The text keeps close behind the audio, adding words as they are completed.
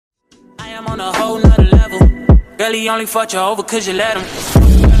I'm on a whole nother level. Girl, he only fucked you over cause you let him.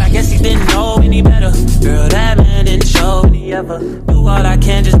 Girl, I guess he didn't know any better. Girl, that man didn't show me ever. Do all I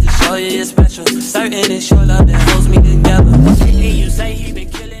can just to show you you're special. Certain it's your love that holds me together. And you say he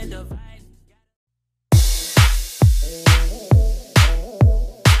been killing the vibe.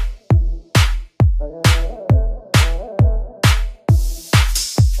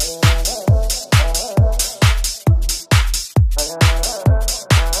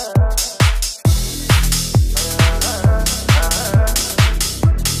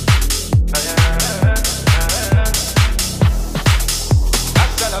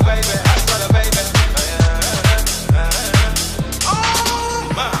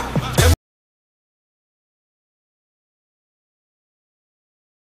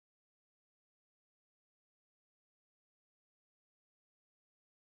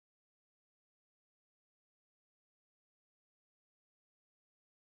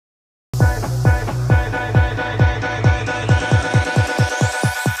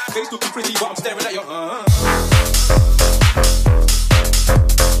 Looking pretty, but I'm staring at your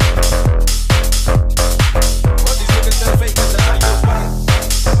What these niggas tell fake is that you're fine.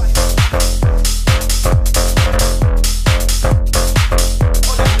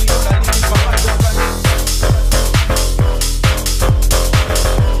 All I need is my right door back.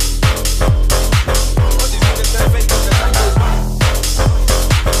 What these niggas tell fake is that you're fine.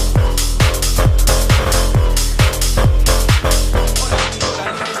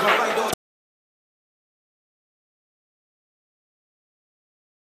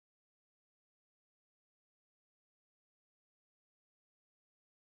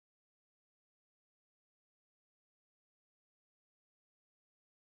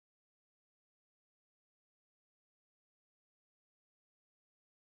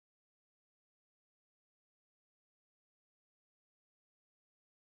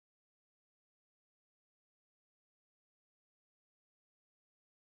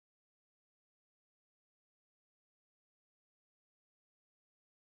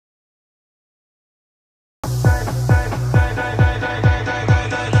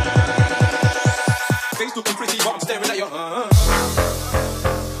 Face looking pretty, but I'm staring at your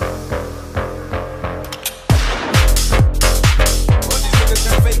What these niggas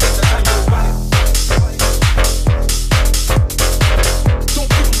tell fake is that you're fine. Don't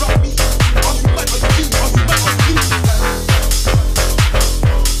put around me. Are you mad or you? Are you mad or you?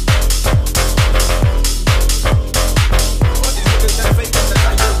 What these niggas tell fake is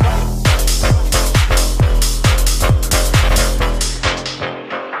that you're fine.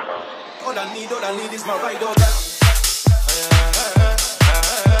 All I need is my right or back.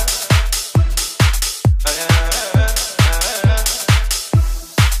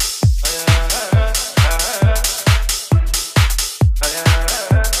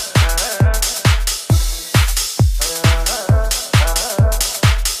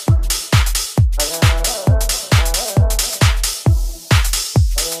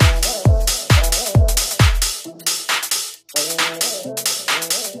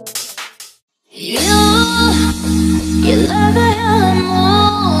 You love it how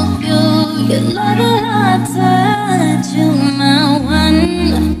I move you. You love it how I touch you, my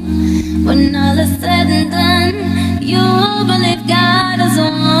one. When all is said and done, you believe God is a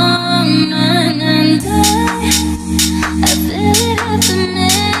woman. And I feel it after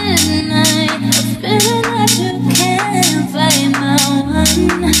midnight. A feeling that you can't fight, my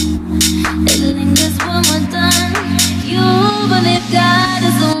one. It lingers when we're done. You believe God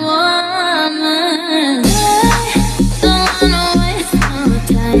is a woman.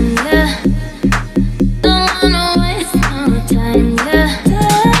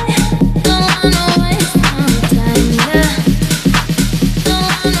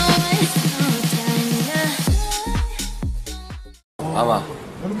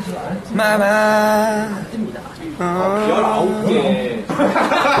 마마 19개.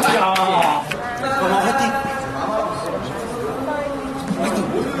 야.